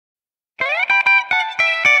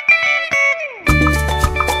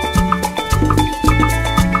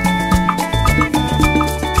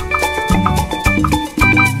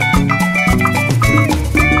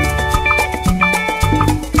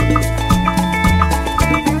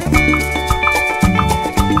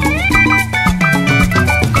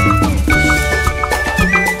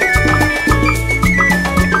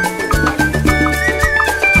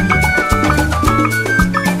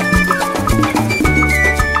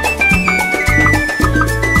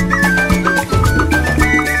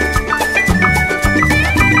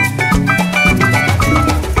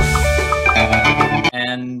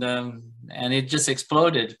just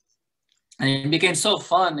exploded. And it became so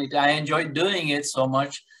fun. I enjoyed doing it so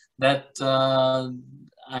much that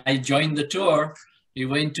I joined the tour. We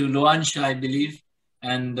went to Luansha, I believe.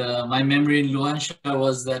 And my memory in Luansha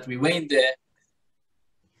was that we went there.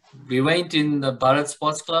 We went in the Bharat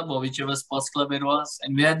Sports Club or whichever sports club it was,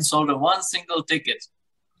 and we hadn't sold one single ticket.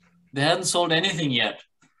 They hadn't sold anything yet.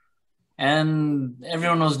 And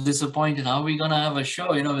everyone was disappointed. How are we going to have a show,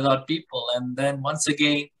 without people? And then once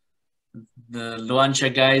again, the Luansha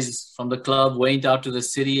guys from the club went out to the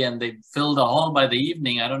city and they filled the hall by the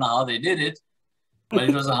evening. I don't know how they did it, but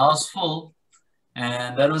it was a house full.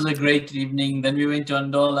 And that was a great evening. Then we went to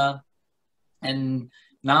Andola. And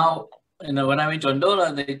now, when I went to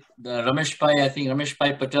Andola, Ramesh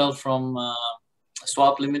Pai Patel from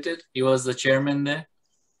Swap Limited, he was the chairman there.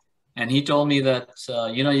 And he told me that,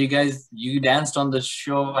 you danced on the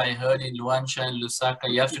show I heard in Luansha and Lusaka.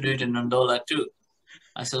 You have to do it in Andola too.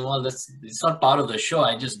 I said, well, it's not part of the show.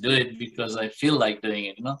 I just do it because I feel like doing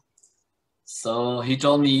it, So he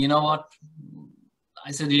told me, you know what?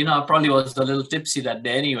 I said, I probably was a little tipsy that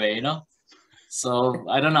day anyway, So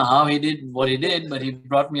I don't know how he did what he did, but he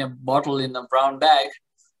brought me a bottle in a brown bag.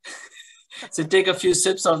 So take a few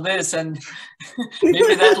sips of this and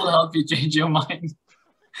maybe that will help you change your mind.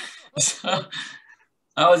 So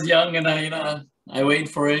I was young and I wait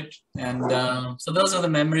for it. And so those are the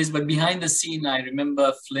memories. But behind the scene, I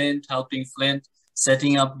remember helping Flint,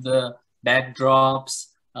 setting up the backdrops,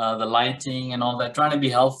 the lighting and all that, trying to be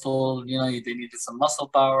helpful. They needed some muscle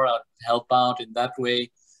power, I'd help out in that way.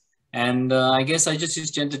 And I guess I just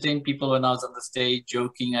used to entertain people when I was on the stage,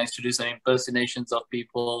 joking. I used to do some impersonations of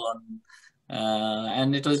people,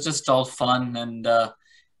 and it was just all fun. And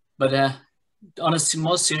but on a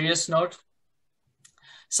more serious note,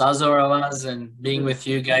 SAAZ AUR AWAAZ and being with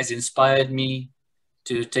you guys inspired me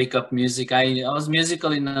to take up music. I was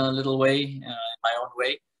musical in a little way, in my own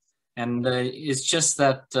way. And it's just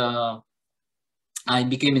that I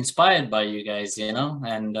became inspired by you guys,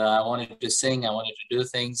 and I wanted to sing, I wanted to do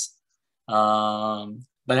things.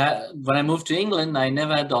 But when I moved to England, I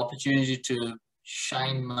never had the opportunity to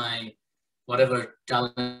shine my whatever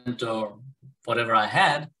talent or whatever I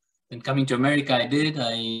had. And coming to America, I did.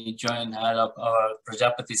 I had up our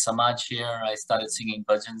Prajapati Samaj here. I started singing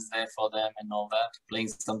bhajans there for them and all that, playing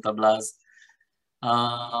some tablas.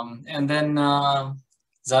 And then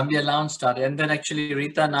Zambia Lounge started. And then actually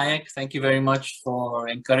Rita Naik, thank you very much for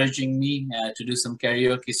encouraging me to do some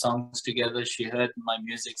karaoke songs together. She heard my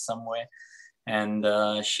music somewhere and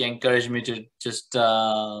she encouraged me to just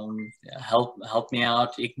help me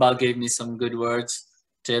out. Iqbal gave me some good words,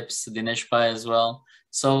 tips, Dinesh Pai as well.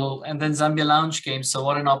 So, and then Zambia Lounge came. So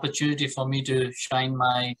what an opportunity for me to shine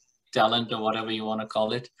my talent or whatever you want to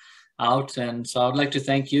call it out. And so I would like to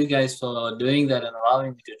thank you guys for doing that and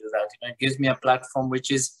allowing me to do that. It gives me a platform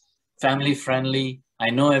which is family friendly. I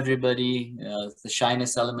know everybody, the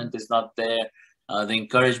shyness element is not there. The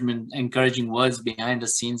encouraging words behind the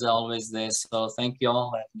scenes are always there. So thank you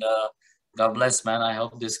all and God bless, man. I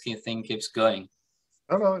hope this thing keeps going.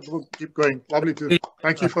 No, it will keep going. Lovely to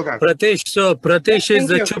thank you for that. Pratish, so Pratish is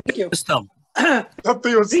the Chupastam.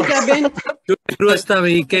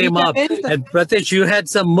 He came up, and Pratish, you had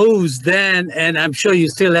some moves then, and I'm sure you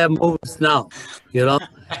still have moves now.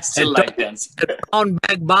 I still like dancing. The brown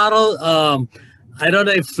bag bottle. I don't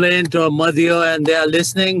know if Flint or Madhyo and they are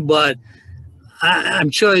listening, but I'm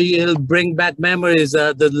sure you'll bring back memories.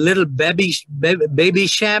 The little baby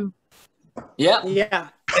sham. Yeah. Yeah.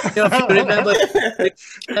 If you remember.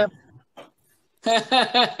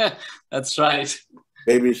 That's right.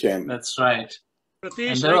 Baby Sham. That's right.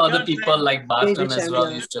 Pratish, and there are other people like Barton as well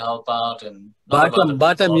used to help out. And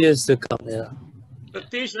Barton used to come, yeah.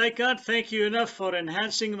 Pratish, I can't thank you enough for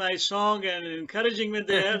enhancing my song and encouraging me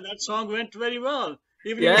there. That song went very well.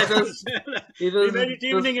 Even yeah, it was very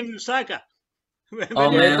evening in Lusaka.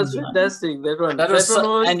 Oh man, it was fantastic. That was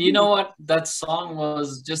so, and you know what? That song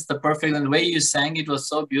was just the perfect. And the way you sang it was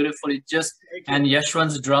so beautiful. It just and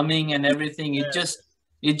Yashwant's drumming and everything. It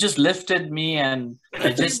just lifted me, and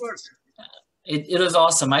I just it was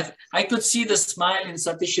awesome. I could see the smile in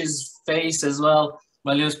Satish's face as well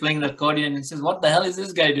while he was playing the accordion. And says, "What the hell is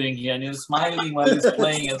this guy doing here?" And he was smiling while he's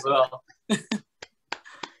playing as well.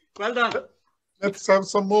 Well done. Let's have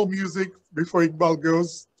some more music before Iqbal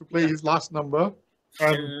goes to play his last number.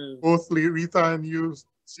 And both Rita and you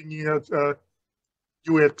singing a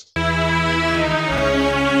duet.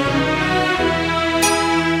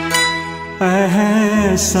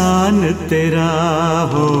 एहसान तेरा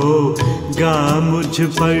होगा मुझ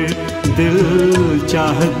पर दिल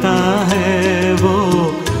चाहता है वो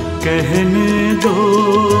कहने दो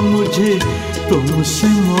मुझे तुमसे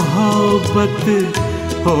मोहब्बत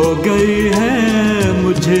हो गई है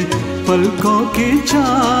मुझे, पलकों की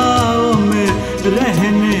छाँव में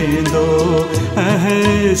रहने दो।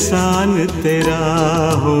 एहसान तेरा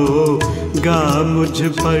होगा मुझ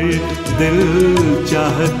पर, दिल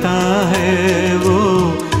चाहता है वो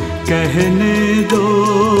कहने दो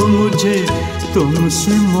मुझे,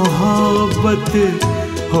 तुमसे मोहब्बत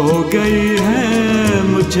हो गई है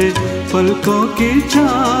मुझे, पलकों की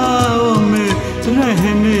छाँव में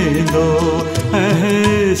रहने दो।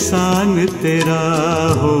 एहसान तेरा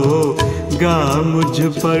होगा मुझ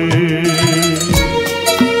पर।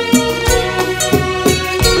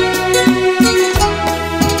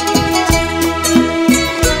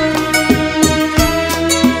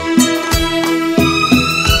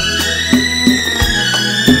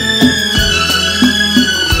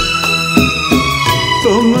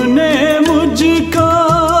 तुमने मुझको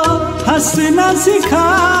हंसना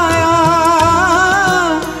सिखाया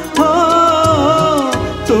हो,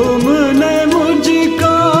 तुमने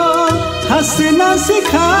मुझको हंसना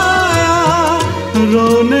सिखाया,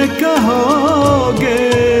 रोने कहोगे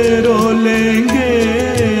रो लेंगे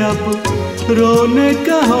अब, रोने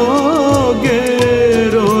कहोगे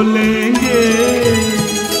रो लेंगे।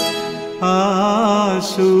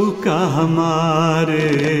 आंसू का हमारे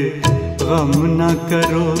गम न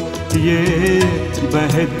करो, ये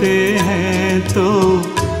बहते हैं तो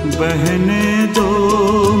बहने दो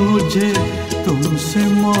मुझे, तुमसे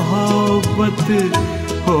मोहब्बत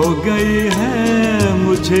हो गई है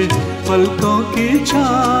मुझे, पलकों की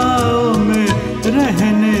छाँव में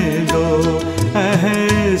रहने दो।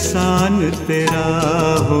 एहसान तेरा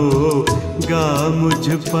होगा मुझ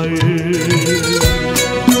पर।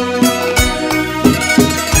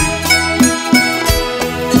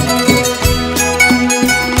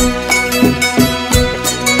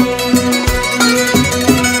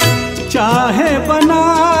 चाहे बना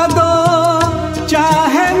दो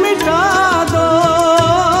चाहे मिटा दो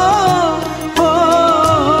हो,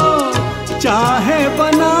 चाहे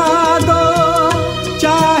बना दो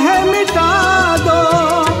चाहे मिटा दो,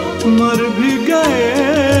 मर भी गए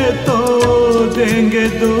तो देंगे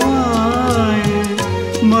दुआएं,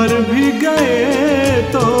 मर भी गए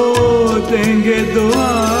तो देंगे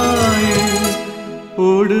दुआएं।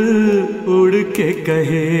 उड़ उड़ के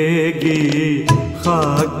कहेगी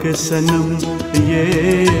खाक सनम ये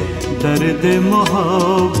दर्द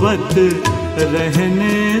मोहब्बत,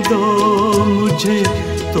 रहने दो मुझे,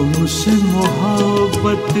 तुमसे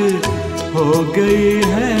मोहब्बत हो गई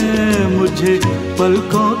है मुझे,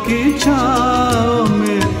 पलकों की छाँव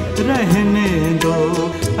में रहने दो।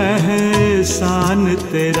 एहसान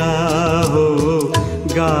तेरा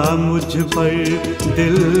होगा मुझ पर,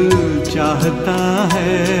 दिल चाहता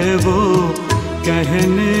है वो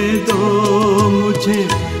कहने दो मुझे,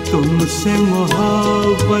 तुमसे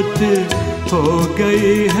मोहब्बत हो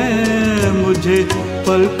गई है मुझे,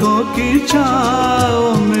 पलकों की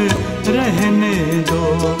छाँव में रहने दो।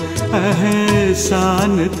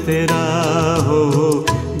 एहसान तेरा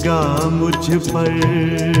होगा मुझ पर।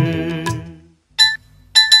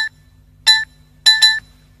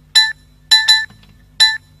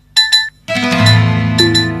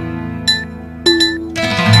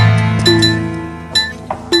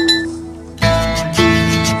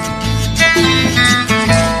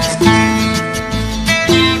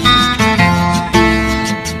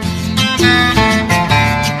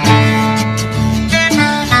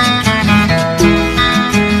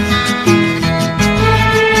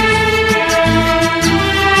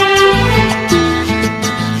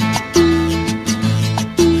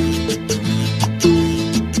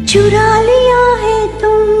 चुरा लिया है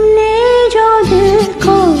तुमने जो दिल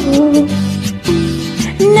को,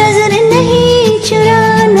 नजर नहीं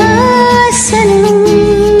चुराना सनम,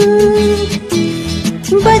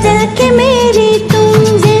 बदल के मेरी तुम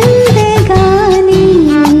जिंदगानी,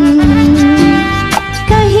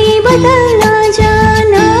 कहीं बदल ना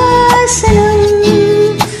जाना सनम।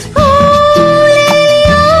 ओ ले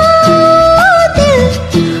लिया दिल,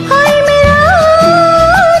 हाय मेरा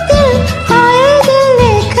दिल, हाय दिल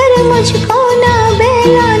लेकर मुझको ना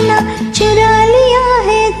बहलाना, चुरा लिया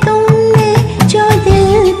है तुमने जो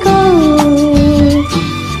दिल को,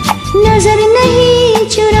 नजर नहीं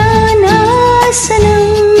चुराना सनम,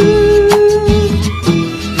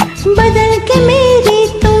 बदल के मेरी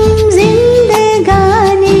तुम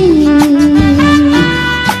जिंदगानी,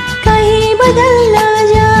 कहीं बदल ना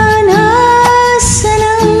जाना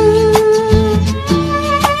सनम।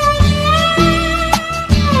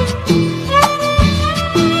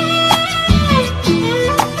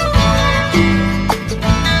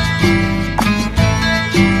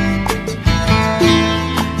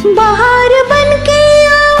 बहार बन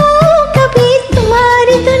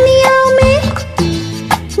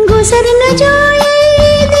न जाए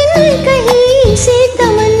ये दिन कहीं से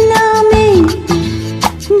तमन्ना में,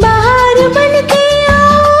 बाहर बन के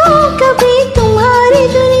आओ कभी तुम्हारी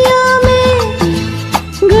दुनिया में,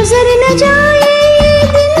 गुजर न जाए ये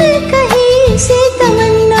दिन कहीं से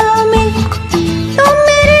तमन्ना में। तुम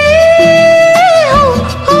मेरे हो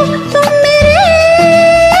तुम मेरे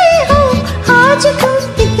हो, आज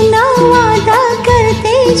तुम इतना वादा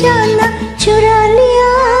करते जाना, चुरा लिया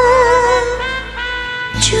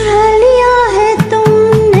है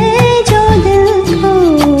तुमने जो दिल को,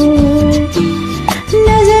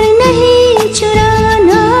 नजर नहीं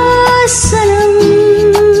चुराना सनम,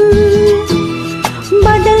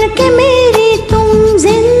 बदल के मेरी तुम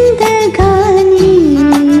जिंदगानी,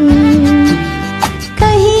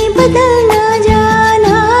 कहीं बदल ना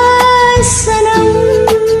जाना सनम।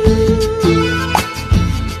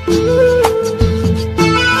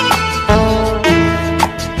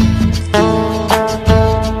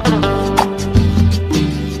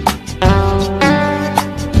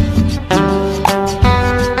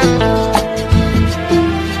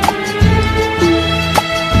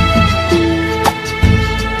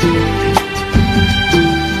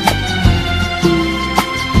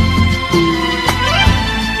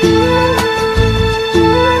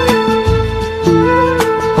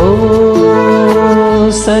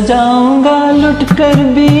 सजाऊंगा लुट कर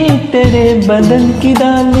भी तेरे बदन की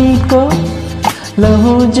डाली को,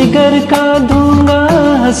 लहू जिगर का दूंगा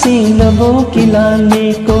हंसी लबों की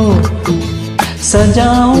लाली को।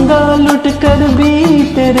 सजाऊंगा लुट कर भी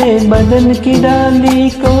तेरे बदन की डाली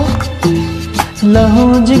को, लहू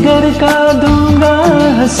जिगर का दूंगा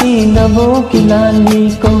हंसी लबों की लाली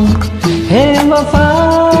को। हे वफा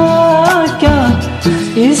क्या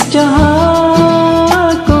इस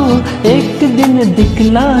जहां को एक दिन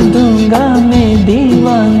दिखला दूंगा मैं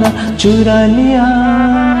दीवाना। चुरा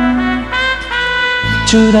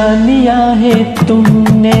लिया है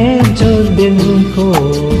तुमने जो दिल को,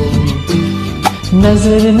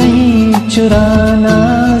 नजर नहीं चुराना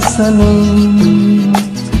सनम।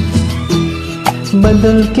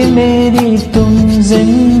 बदल के मेरी तुम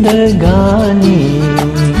जिंदगानी,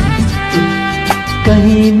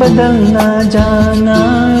 कहीं बदल ना जाना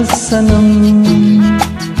सनम।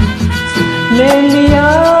 ले लिया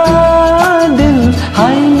दिल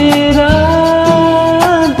हाय मेरा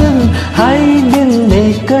दिल, हाय दिल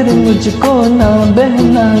लेकर मुझको ना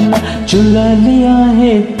बहलाना। चुरा लिया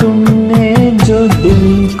है तुमने जो दिल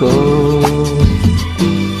को,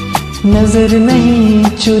 नजर नहीं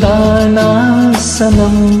चुराना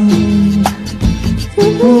सनम।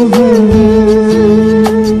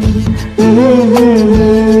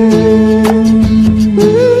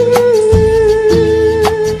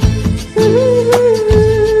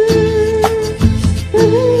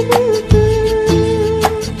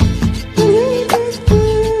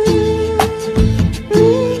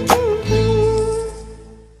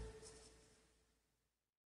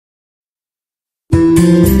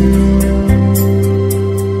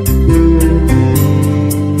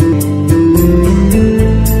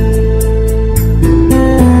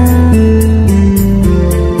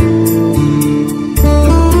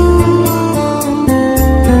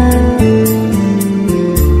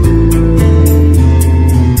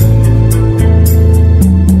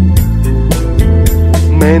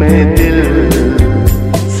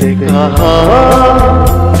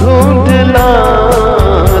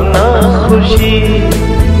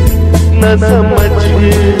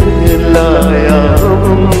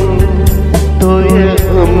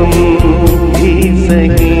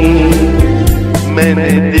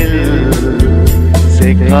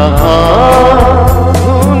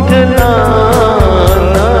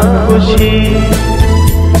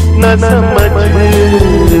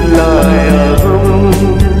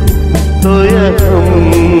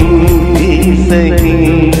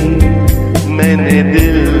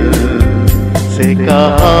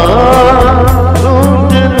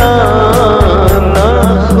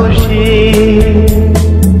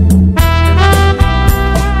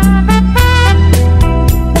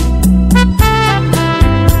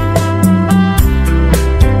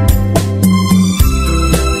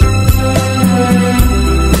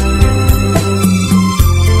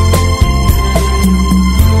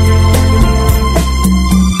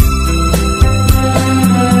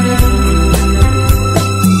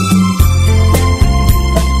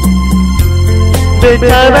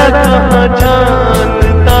 बेचारा कहाँ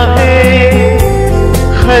जानता है,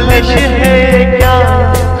 खलिश है क्या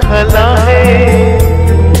खला है।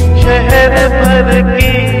 शहर भर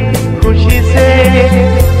की खुशी से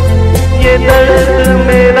ये दर्द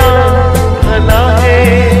मेरा भला है।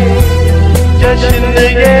 जश्न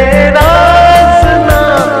ये रास ना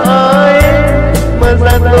आए,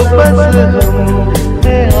 बस हम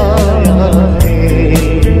में आया है।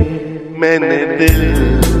 मैंने दिल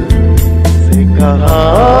से कहा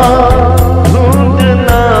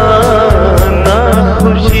ढूंढना ना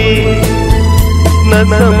खुशी, न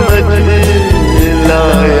समझ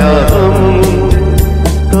लाया हम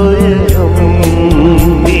तो ये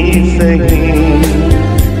हम ही सही।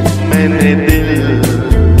 मैंने दिल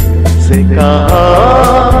से कहा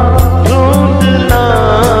ढूंढना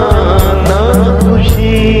ना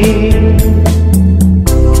खुशी।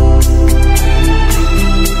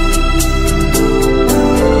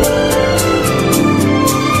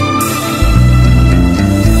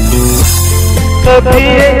 कभी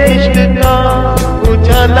है इश्क का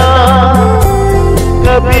उजाला,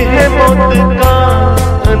 कभी है मौत का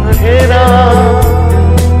अंधेरा।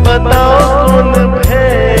 बताओ कौन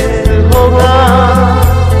भैंस होगा,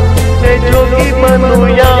 मैं जोगी बनूं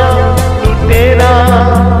या लुटेरा।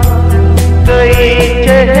 कई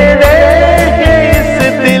चेहरे हैं इस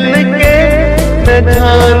दिल के, न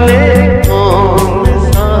जाने कौन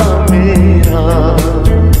सा मेरा।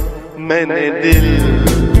 मैंने दिल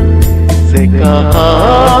से कहा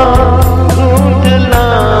ढूंढना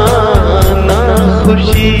ना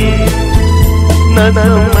खुशी, न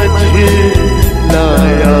समझ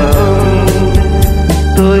लाया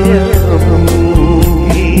तो ये हम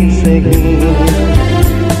ही सही।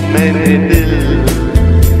 मैंने दिल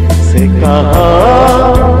से कहा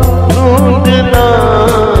ढूंढना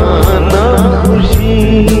ना खुशी।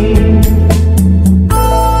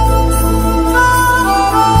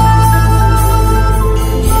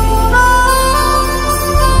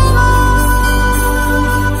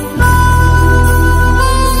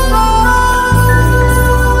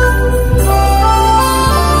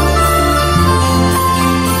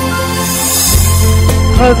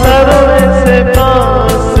 हजारों ऐसे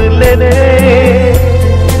फासले थे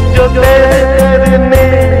जो तय करने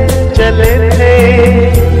चले थे।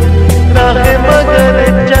 राहें मगर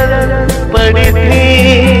चल पड़ी थी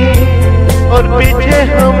और पीछे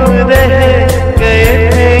हम रह गए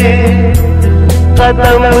थे।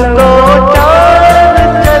 कदम को चाल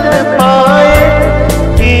चल पाए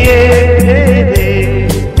किए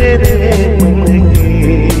तेरे मन की।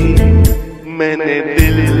 मैंने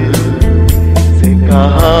दिल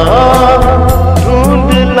कहा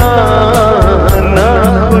ढूंढना ना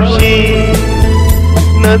खुशी,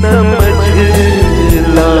 न समझ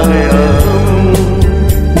लाया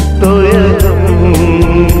तो ये हम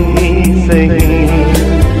ही सही।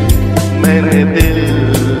 मैंने दिल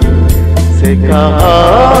से कहा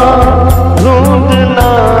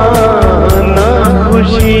ढूंढना ना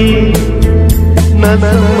खुशी, न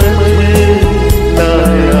समझ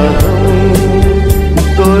लाया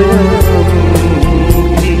तो ये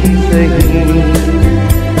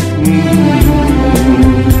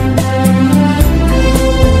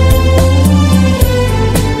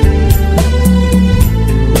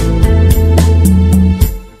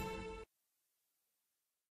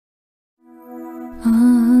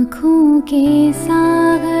आँखों के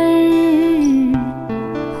सागर,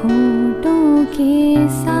 होठों के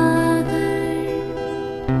सागर,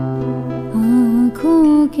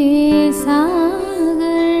 आँखों के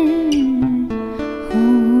सागर,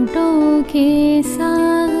 होठों के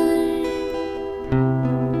सागर,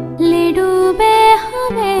 ले डूबे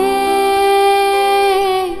हमें,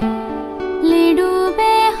 ले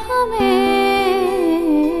डूबे हमें।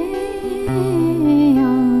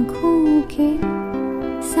 आँखों के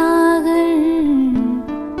सागर,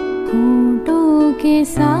 होठों के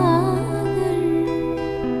सागर,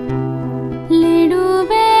 ले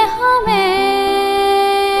डूबे हमें,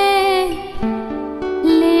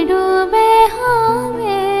 ले डूबे हमें।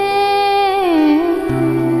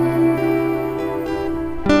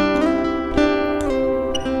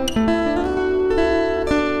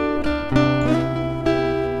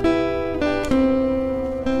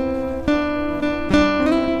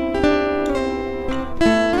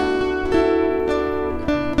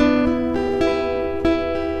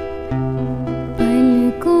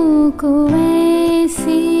 को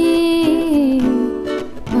ऐसे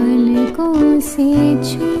पलकों से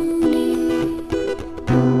छू ले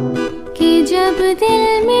कि जब दिल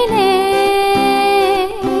मिले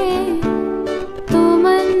तो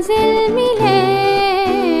मंजिल मिले।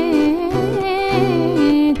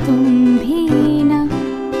 तुम भी ना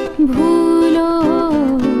भूलो,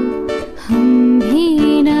 हम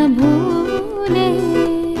भी ना भूले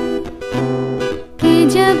कि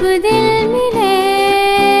जब दिल मिले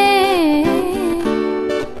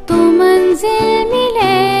मंजिल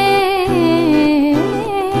मिले।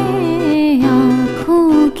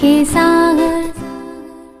 आँखों के सागर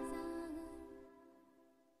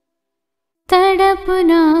तड़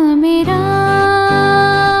तड़पना मेरा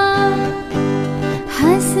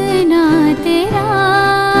हंसना तेरा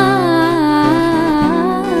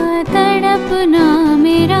तड़पना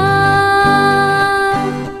मेरा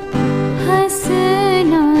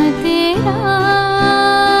हंसना तेरा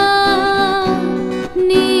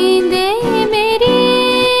नींदे मेरी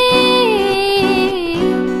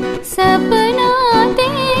सपना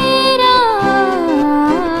तेरा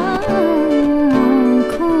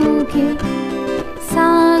आँखों के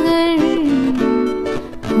सागर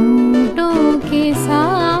होठों के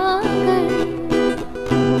सागर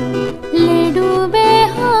ले डूबे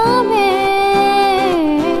हमें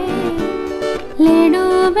ले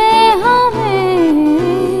डूबे हमें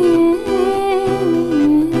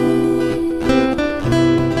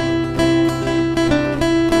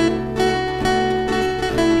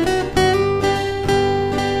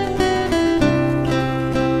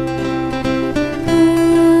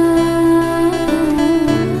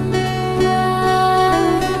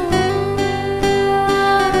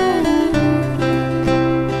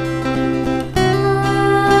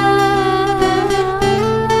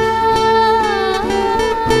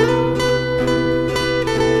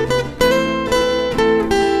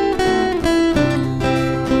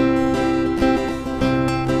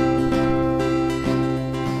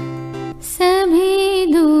सभी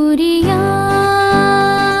दूरियां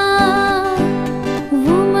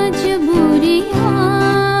वो मजबूरियां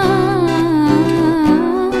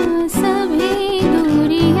सभी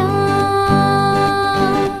दूरियां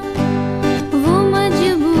वो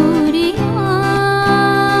मजबूरियां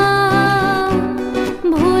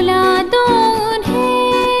भुला दो उन्हें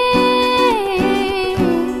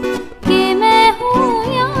कि मैं हूँ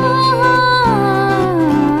यहाँ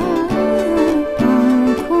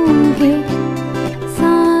आँखों के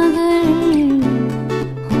सागर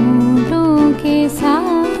होठों के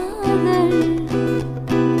सागर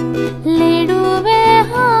ले डूबे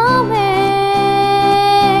हमें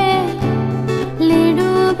ले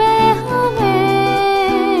डूबे हमें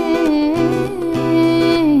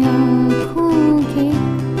आँखों के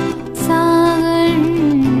सागर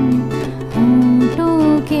होठों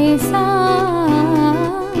के सागर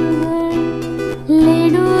ले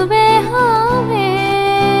डूबे हमें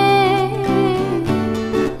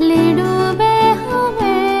ले डूबे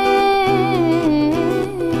हमें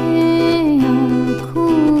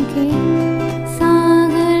आँखों के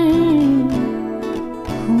सागर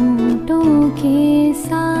होठों के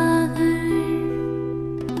सागर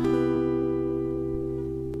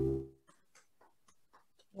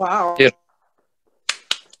Wow. Yeah.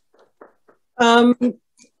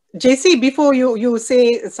 JC, before you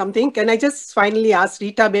say something, can I just finally ask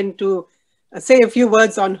Rita Ben to say a few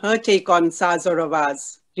words on her take on SAAZ Aur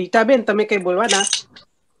Awaaz? Rita Ben, tame kay bolwa na?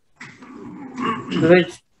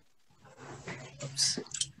 Right.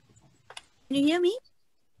 Can you hear me?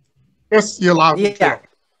 Yes, you're loud. Yeah.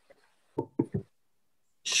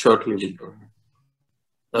 Shortly before.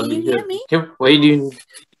 Can you hear me? Why do you?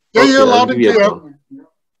 Yeah, Okay, you're I'll loud give and you a clear. call.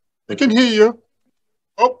 I can hear you.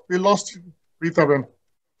 Oh, we lost Rita Ben.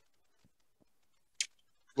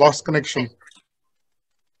 Lost connection.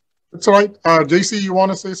 It's all right. JC, you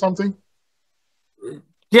want to say something?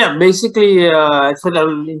 Yeah, basically, I said I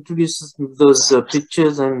will introduce those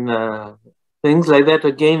pictures and things like that.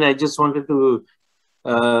 Again, I just wanted to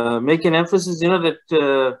make an emphasis,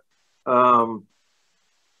 that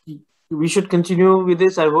we should continue with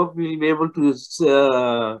this. I hope we'll be able to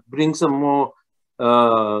bring some more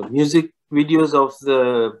music videos of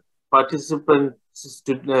the participants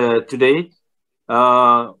today.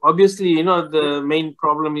 Obviously, the main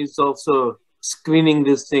problem is also screening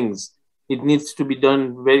these things. It needs to be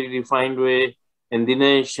done very refined way, and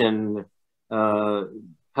Dinesh and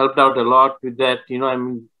helped out a lot with that.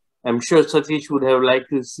 I'm sure Satish would have liked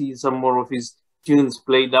to see some more of his tunes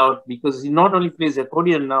played out, because he not only plays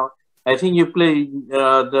accordion now, I think you play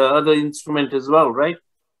the other instrument as well, right?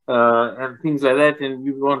 And things like that, and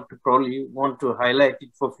we probably want to highlight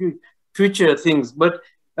it for future things. But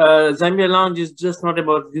Zambia Lounge is just not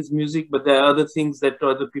about this music, but there are other things that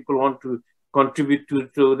other people want to contribute to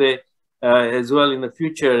the as well in the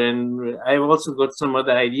future. And I've also got some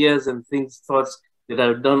other ideas and thoughts that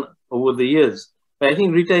I've done over the years. But I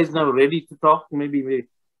think Rita is now ready to talk. Maybe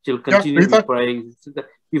she'll continue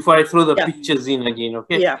before I throw the pictures in again.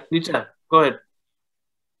 Okay, Yeah. Rita, go ahead.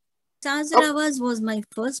 SAAZ Aur Awaz was my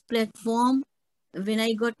first platform when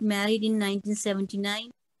I got married in 1979,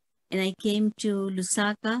 and I came to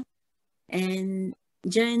Lusaka, and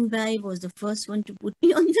Jayant Bhai was the first one to put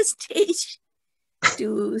me on the stage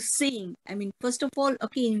to sing. I mean, first of all,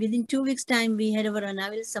 okay, within 2 weeks' time, we had our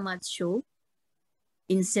Anavil Samaj show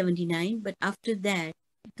in 79. But after that,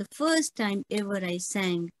 the first time ever I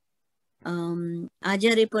sang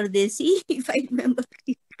Ajare Pardesi, if I remember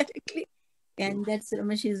correctly. And that's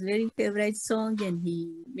Ramesh's very favorite song, and he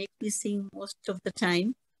makes me sing most of the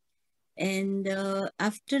time. And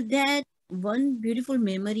after that, one beautiful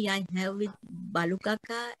memory I have with Balu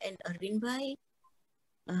Kaka and Arvind Bhai,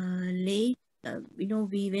 late,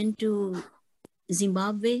 we went to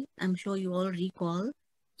Zimbabwe, I'm sure you all recall.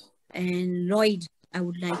 And Lloyd, I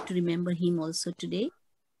would like to remember him also today.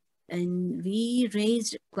 And we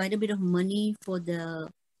raised quite a bit of money for the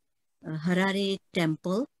Harare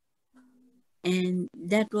temple. And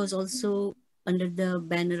that was also under the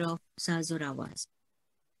banner of SAAZ AUR AWAAZ.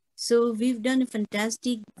 So we've done a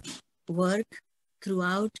fantastic work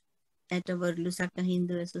throughout at our Lusaka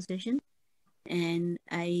Hindu Association. And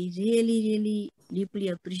I really, really deeply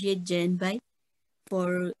appreciate Jayant Bhai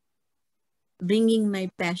for bringing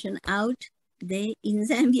my passion out there in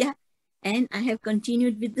Zambia. And I have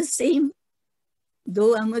continued with the same,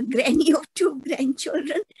 though I'm a granny of 2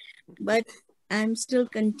 grandchildren, but I'm still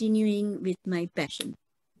continuing with my passion.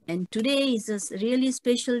 And today is a really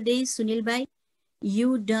special day, Sunil Bhai.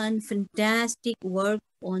 You done fantastic work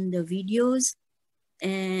on the videos,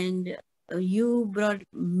 and you brought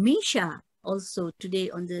MEESHA also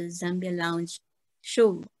today on the Zambia Lounge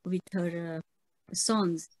show with her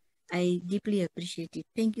songs. I deeply appreciate it.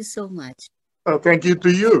 Thank you so much. Thank you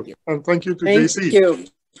to you. And thank you to JC. Thank you.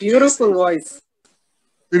 Beautiful voice.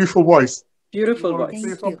 Beautiful voice. Beautiful you want voice. to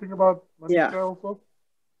say something about Manisha Yeah. also?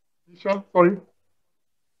 Misha, sorry.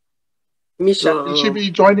 Misha. Will she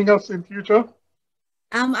be joining us in future?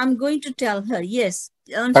 I'm going to tell her, yes.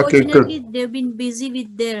 Okay, Unfortunately, good. they've been busy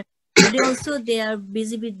with their, today also they are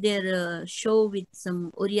busy with their show with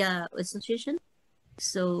some Oriya association.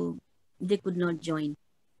 So they could not join.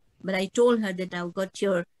 But I told her that I've got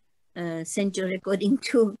your, sent your recording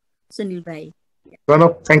to Sunil Bhai.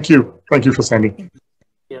 No, thank you. Thank you for sending.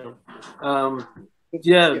 Yeah.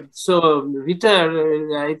 So Rita,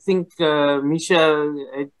 I think MEESHA,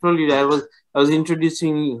 I told you I was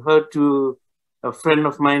introducing her to a friend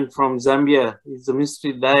of mine from Zambia. He's a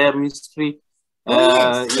Mistry, Daya Mistry,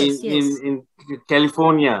 in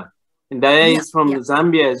California. And Daya is from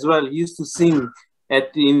Zambia as well. He used to sing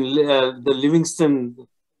in the Livingston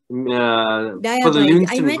for the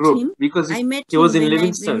Livingston group because he was in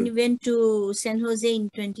Livingston. When we went to San Jose in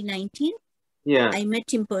 2019. Yeah, I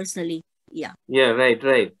met him personally. Yeah. Yeah,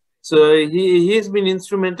 right. So he's been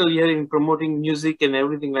instrumental here in promoting music and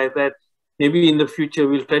everything like that. Maybe in the future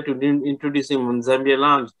we'll try to introduce him on Zambia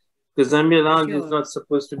Lounge, because Zambia Lounge is not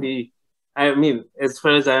supposed to be. I mean, as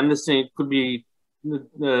far as I understand, it could be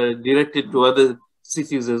directed to other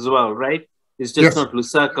cities as well, right? It's just not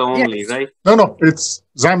Lusaka only, right? No, it's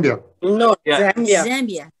Zambia. No,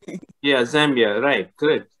 Zambia. Yeah, Zambia, right,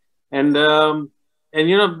 correct. And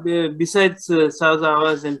you know, besides SAAZ AUR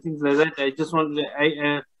AWAAZ and things like that, I just want to,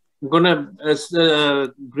 I'm gonna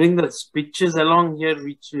bring the pictures along here,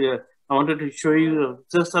 which I wanted to show you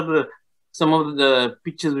just some of the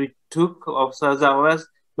pictures we took of SAAZ AUR AWAAZ,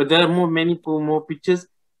 but there are many more pictures.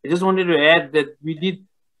 I just wanted to add that we did,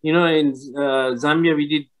 you know, in Zambia, we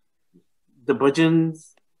did the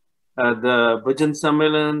bhajans, the bhajan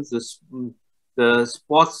sammelans, the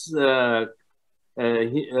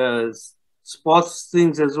sports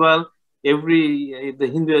things as well. The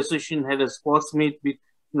Hindu Association had a sports meet with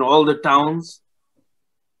all the towns.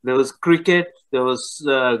 There was cricket, there was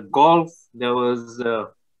golf, there was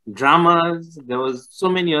dramas, there was so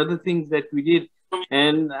many other things that we did.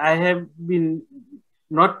 And I have been,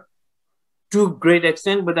 not to great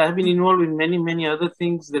extent, but I've been involved in many other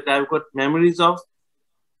things that I've got memories of.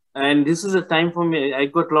 And this is a time for me. I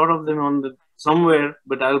got a lot of them on somewhere,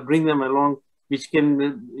 but I'll bring them along, which can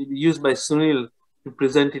be used by Sunil to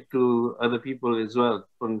present it to other people as well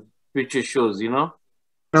on future shows, you know.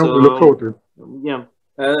 So, we look forward to it. Yeah.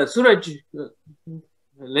 Suraj,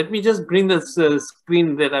 let me just bring the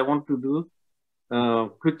screen that I want to do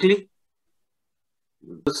quickly.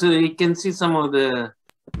 So you can see some of the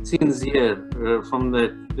scenes here from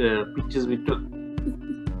the pictures we took.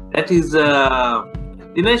 That is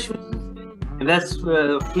Dinesh, and that's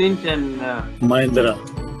Flint and Mahindra.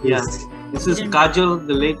 Yeah. This is Kajal,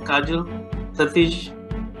 the late Kajal, Satish.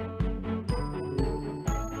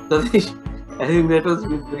 I think that was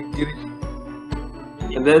with the Girish.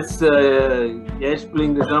 And that's Yash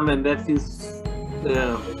playing the drum, and that is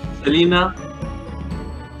Selena.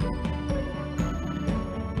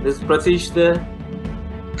 There's Pratish there.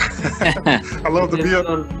 I love the beard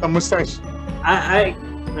and mustache. I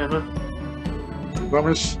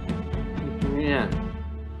Ramesh. Yeah.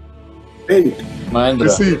 Mahendra.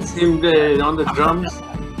 It's him on the drums.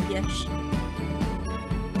 Yes.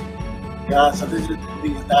 Yeah, Satish is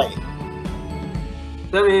doing his die.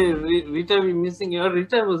 Sorry, Rita, we're missing you.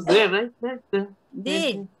 Rita was there, right?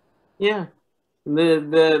 They. Yeah.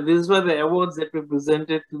 These were the awards that were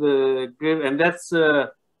presented to the grave, and that's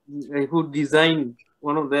who designed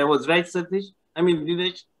one of the awards, right, Satish? I mean,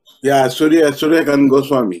 Dinesh? Yeah, Surya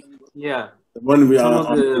Goswami. Yeah. The one we Some are of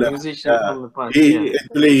on the left. musicians from the past. He And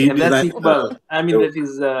that's designed Iqbal. I mean, the- that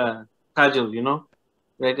is Kajal, you know,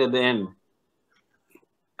 right at the end.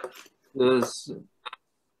 So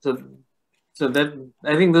that,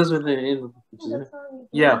 I think those were the end of the pictures.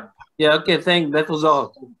 Yeah. Yeah, okay, that was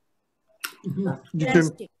all.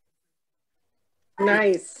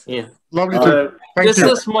 Nice. Yeah. Lovely to thank just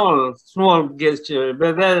you. a small gesture,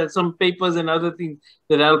 but there are some papers and other things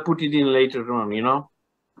that I'll put it in later on, you know.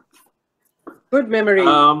 Good memory.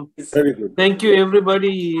 Very good. Thank you,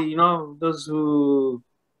 everybody, you know, those who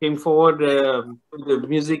came forward with the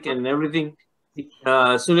music and everything.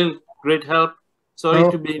 Sunil, great help. Sorry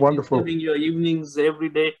to be disturbing your evenings every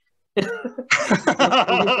day.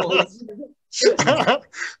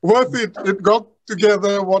 Worth it. It got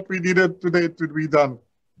together what we needed today to be done.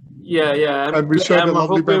 Yeah, yeah. And we shared a I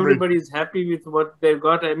lovely hope memory. everybody's happy with what they've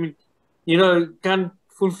got. I mean, you know, you can't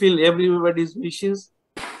fulfill everybody's wishes.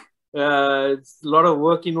 It's a lot of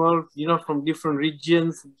work involved, you know, from different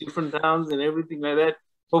regions, different towns and everything like that.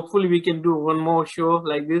 Hopefully we can do one more show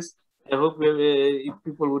like this. I hope if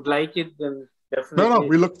people would like it, then definitely. No,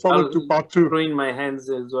 we look forward to part 2. Throw in my hands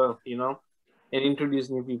as well, you know, and introduce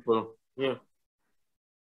new people. Yeah.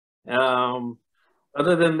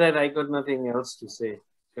 Other than that, I got nothing else to say.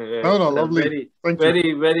 Lovely. Thank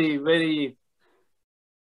you.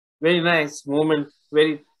 Very nice moment.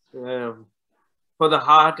 Very for the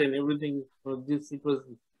heart and everything. It was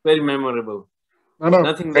very memorable.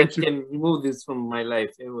 Nothing that can remove this from my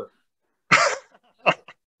life ever.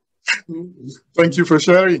 Thank you for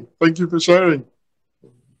sharing. Thank you for sharing.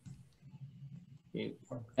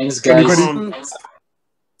 Thanks, guys.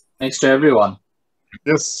 Thanks to everyone.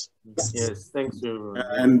 Yes. Yes, thanks to everyone.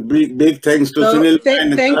 And big thanks to Sunil.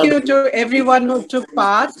 Thank you to everyone who took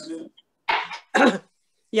part.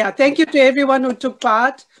 Yeah, thank you to everyone who took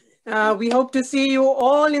part. We hope to see you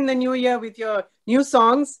all in the new year with your new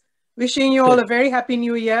songs. Wishing you all a very happy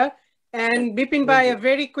new year. And Bipin Bhai, a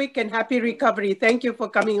very quick and happy recovery. Thank you for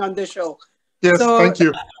coming on the show. Yes, thank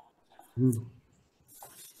you.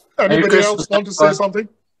 Anybody else want to say something?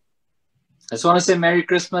 I just want to say Merry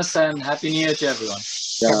Christmas and Happy New Year to everyone.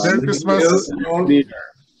 Yeah, Merry Christmas.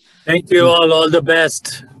 Thank you all the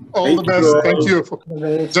best. All the best. Thank you.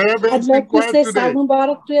 I'd like to say Saad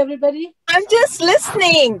Mubarak to everybody. I'm just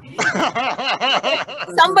listening.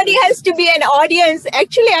 Somebody has to be an audience.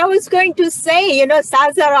 Actually, I was going to say, you know,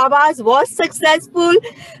 SAAZ AUR AWAAZ was successful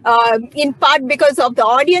in part because of the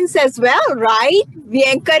audience as well, right? We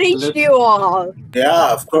encouraged you all.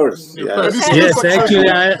 Yeah, of course. Yes, actually,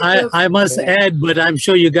 I must add, but I'm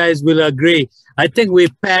sure you guys will agree. I think we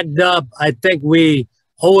packed up. I think we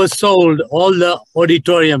oversold all the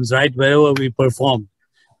auditoriums, right, wherever we performed.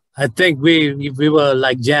 I think we were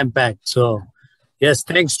like jam-packed. So, yes,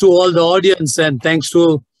 thanks to all the audience and thanks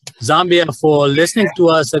to Zambia for listening to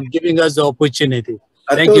us and giving us the opportunity.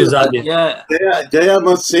 Thank you, Zambia. Jaya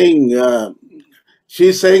must sing.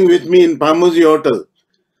 She's sang with me in PAMODZI Hotel.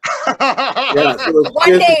 Yeah, so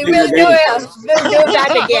one day we'll do it. We'll do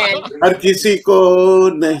that again. हर किसी को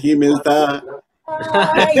नहीं मिलता.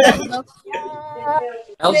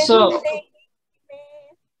 Also,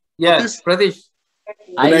 yes, Pradesh.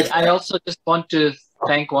 I also just want to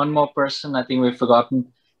thank one more person. I think we've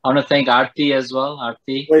forgotten. I want to thank Aarti as well.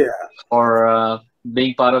 Aarti for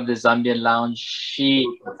being part of the Zambian Lounge. She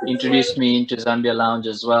introduced me into Zambia Lounge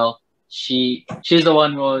as well. She's the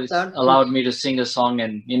one who allowed me to sing a song,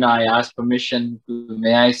 and you know, I asked permission.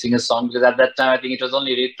 May I sing a song? Because at that time I think it was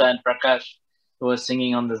only Rita and Prakash who were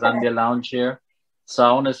singing on the Zambia Lounge here. So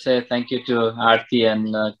I want to say thank you to Aarti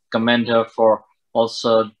and commend her for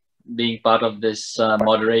also being part of this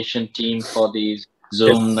moderation team for the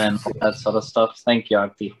Zoom and all that sort of stuff. Thank you,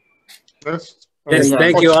 Aarti. Yes,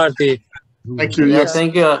 thank you, Aarti. Thank you. Yes,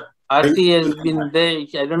 thank you. Aarti has been there.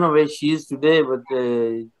 I don't know where she is today, but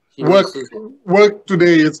she work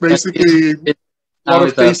today is basically one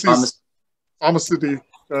of Casey's pharmacy duty.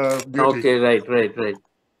 Okay, right.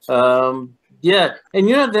 Yeah, and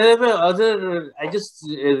you know, there were other, I just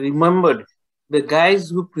remembered the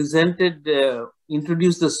guys who presented,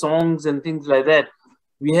 introduced the songs and things like that.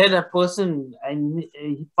 We had a person, and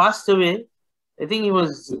he passed away. I think he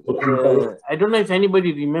was, I don't know if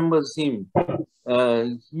anybody remembers him.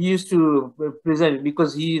 He used to present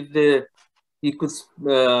because he is the he could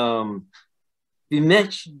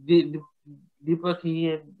Dinesh Deepak,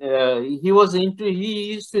 he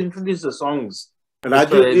used to introduce the songs. I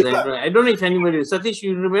don't know if anybody, Satish,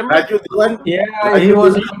 you remember? Yeah, he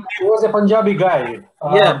was a Punjabi guy.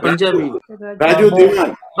 Yeah, Punjabi. Raju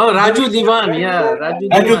Diwan. Oh, Raju Diwan, yeah.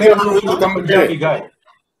 Raju Diwan was a Punjabi guy.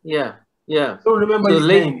 Yeah, yeah. I don't remember his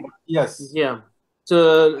name. Yes. Yeah.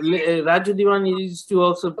 So Raju Diwan used to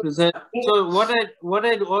also present. So what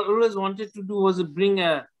I always wanted to do was bring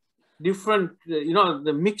a different,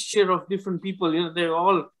 the mixture of different people. They're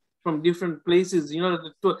all from different places.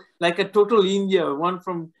 Like a total India. One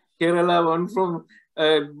from Kerala, one from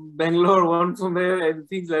Bangalore, one from there, and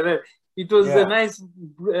things like that. It was a nice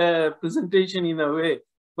presentation in a way.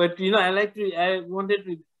 But I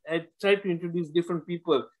tried to introduce different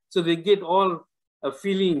people so they get all a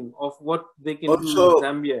feeling of what they can do in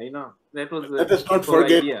Zambia, That was let us not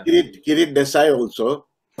forget Kirit Desai also.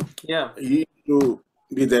 Yeah. He used to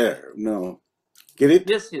be there. No. Kirit?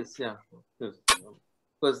 Yes, yeah.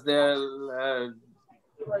 Because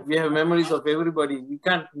we have memories of everybody. We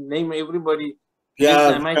can't name everybody. Yeah.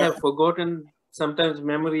 I might have forgotten. Sometimes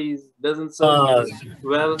memories doesn't serve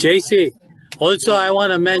well. JC, also I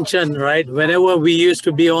want to mention, right, whenever we used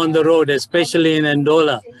to be on the road, especially in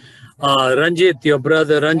Andola, Ranjit, your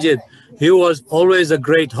brother Ranjit, he was always a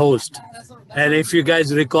great host. And if you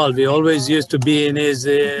guys recall, we always used to be in his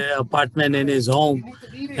apartment, in his home,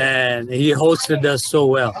 and he hosted us so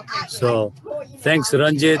well. So thanks,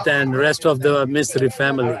 Ranjit, and rest of the Mistry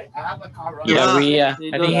family. Yeah,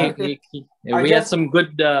 I think we had some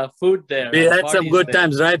good food there. We had some good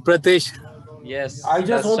times, right, Pratish? Yes, I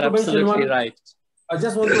just want to mention one. Right. I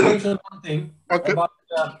just want to mention one thing about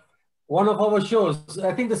one of our shows.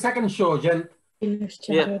 I think the second show, Jen, in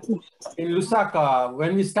Lusaka,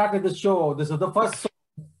 when we started the show, this is the first song,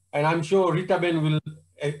 and I'm sure Rita Ben will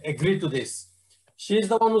agree to this. She's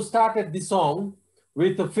the one who started the song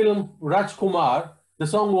with the film Rajkumar. The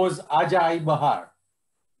song was Aaja Aayi Bahar.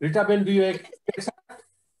 Rita Ben, do you accept?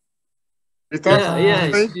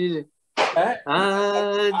 Yeah.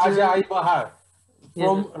 Aaja Aayi Bahar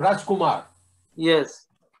from Rajkumar. Yes.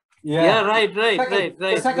 Yeah, right.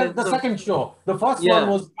 The second show. The first one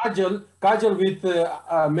was Kajal with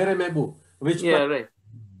Mere Mehboob, which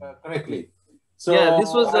correctly. So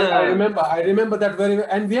this was I remember that very well.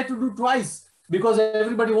 And we had to do twice because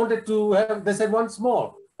everybody wanted to have, they said once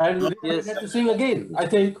more. And we had to sing again, I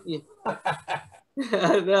think.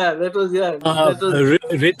 That was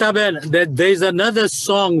Rita Ben, there's another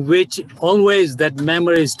song which always that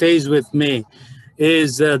memory stays with me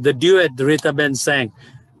is the duet Rita Ben sang.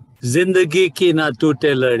 Zindagi ki na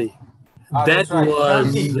toote ladi. That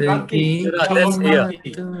was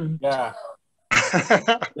yeah.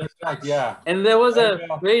 That's right, yeah. And there was a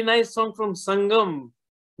very nice song from Sangam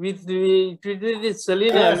with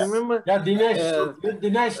Selena. Yes. Remember? Yeah,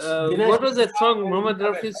 Dinesh. What was that song? Muhammad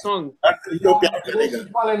Rafi's song.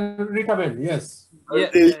 IQBAL and Rita Ben, yes.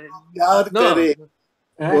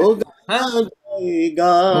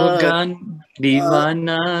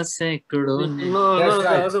 दीवाना सैकड़ों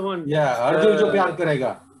the other one. Yeah, Arjun jo pyar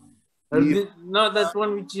karega. No, that's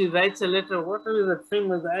one which he writes a letter. What is that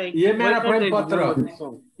famous? Ye mera prem patra.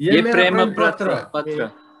 Ye prem patra.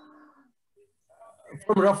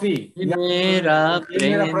 From Rafi. Ye mera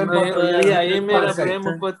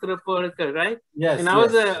prem patra padkar, right? Yes. And I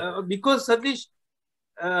was because Satish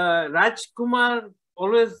Rajkumar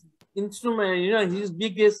always instrument, his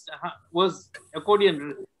biggest was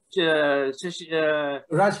accordion.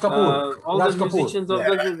 Raj Kapoor. All the musicians of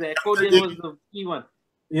the accordion was the key one.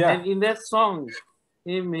 Yeah. And in that song,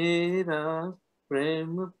 Ye Mera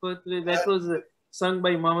Prem Patra, that was sung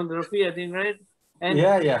by Muhammad Rafi, I think, right? And,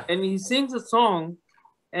 and he sings a song,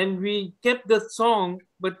 and we kept the song,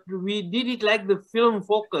 but we did it like the film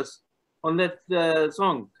focus on that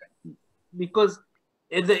song. Because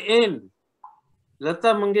at the end,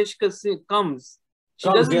 Lata Mangeshkar comes. She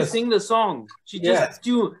doesn't sing the song. She just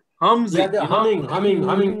hums it. The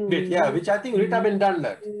humming bit. Yeah, which I think Rita Ben done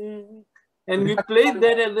that. And we played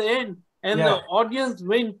that at the end. And the audience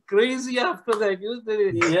went crazy after that.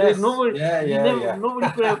 Nobody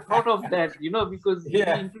could have thought of that, because he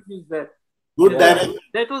introduced that. Good direction.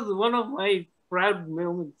 That was one of my proud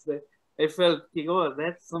moments that I felt, oh,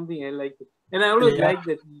 that's something I like. And I always like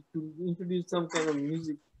that, to introduce some kind of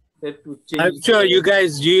music that would change. I'm sure you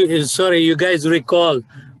guys recall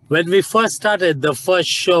when we first started the first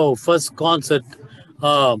show, first concert,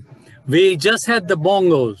 we just had the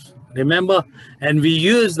bongos, remember? And we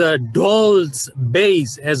used the Dole's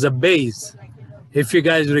bass as a bass, if you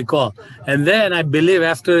guys recall. And then I believe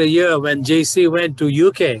after a year when JC went to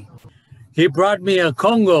UK, he brought me a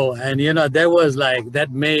Congo, and there was like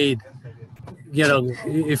that made,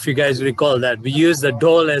 if you guys recall that, we used the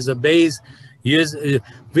dole as a base.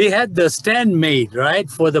 We had the stand made, right,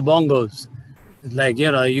 for the bongos. Like,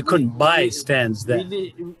 you couldn't buy stands then.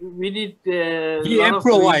 We did We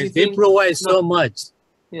improvised so much.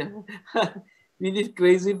 Yeah. We did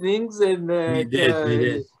crazy things, and we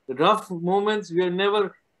did. Rough moments. We were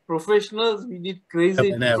never professionals. We did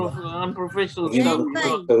crazy, unprofessional stuff.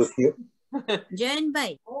 Jayant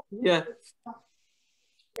bhai. Yeah.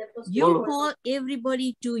 You call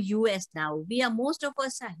everybody to US now. Most of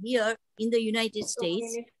us are here in the United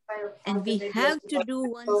States, and we have to do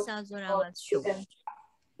one SAAZ Aur Awaaz show.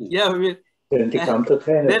 Yeah,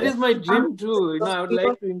 that is my dream too. I would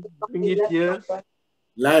like to bring it here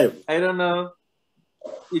live. I don't know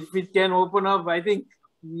if it can open up. I think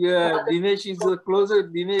Dinesh is closer.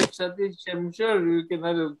 Dinesh, Satish, I'm sure you can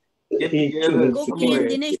get together. Gopi and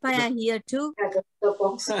Dinesh Bhai are here too.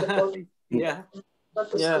 Yeah.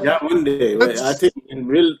 Yeah, one day. I think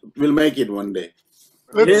we'll make it one day.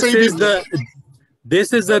 This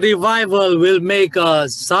is the revival. We'll make a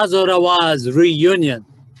SAAZ Aur Awaaz reunion.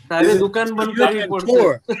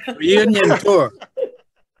 Reunion tour.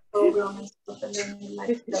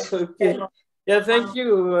 Okay. Yeah, thank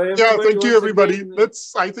you. Thank you, everybody.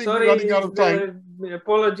 I think we're running out of time.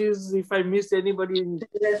 Apologies if I missed anybody in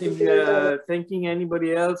thanking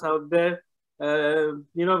anybody else out there.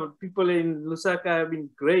 People in Lusaka have been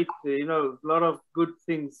great. A lot of good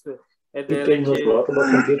things at the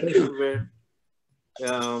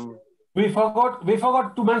We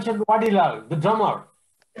forgot to mention Wadilal, the drummer.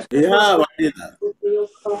 Yeah, Wadilal.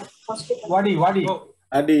 Wadi.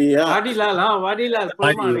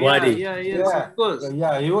 Wadi. Yeah, of course.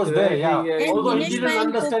 Yeah, he was there. Yeah. Although he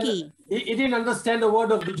didn't understand the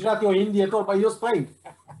word of Gujarati or Hindi at all, but he was playing.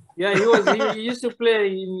 Yeah, he used to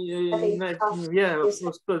play in yeah, of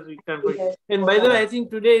course we can play. And by the way, I think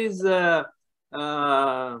today is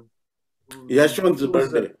Yashwant's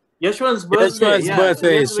birthday. Yashwant's birthday.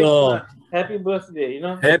 Birthday. So happy birthday,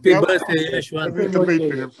 Happy birthday, Yashwant.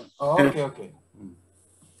 Okay.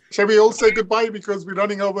 Shall we all say goodbye because we're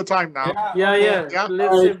running over time now? Yeah.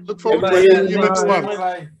 Look forward to seeing you next month.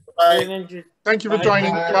 Bye. Thank you for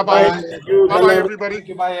joining. Bye-bye. Bye-bye, everybody.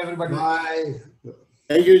 Bye, everybody. Bye.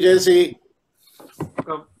 Thank you, Jesse.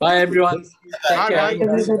 Bye, everyone. Bye.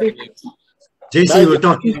 JC, we're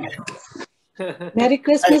talking. Merry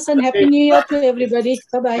Christmas and Happy New Year to everybody.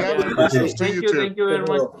 Bye-bye. Merry Christmas to you too. Thank you very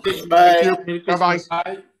much. Bye.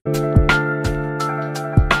 Bye-bye.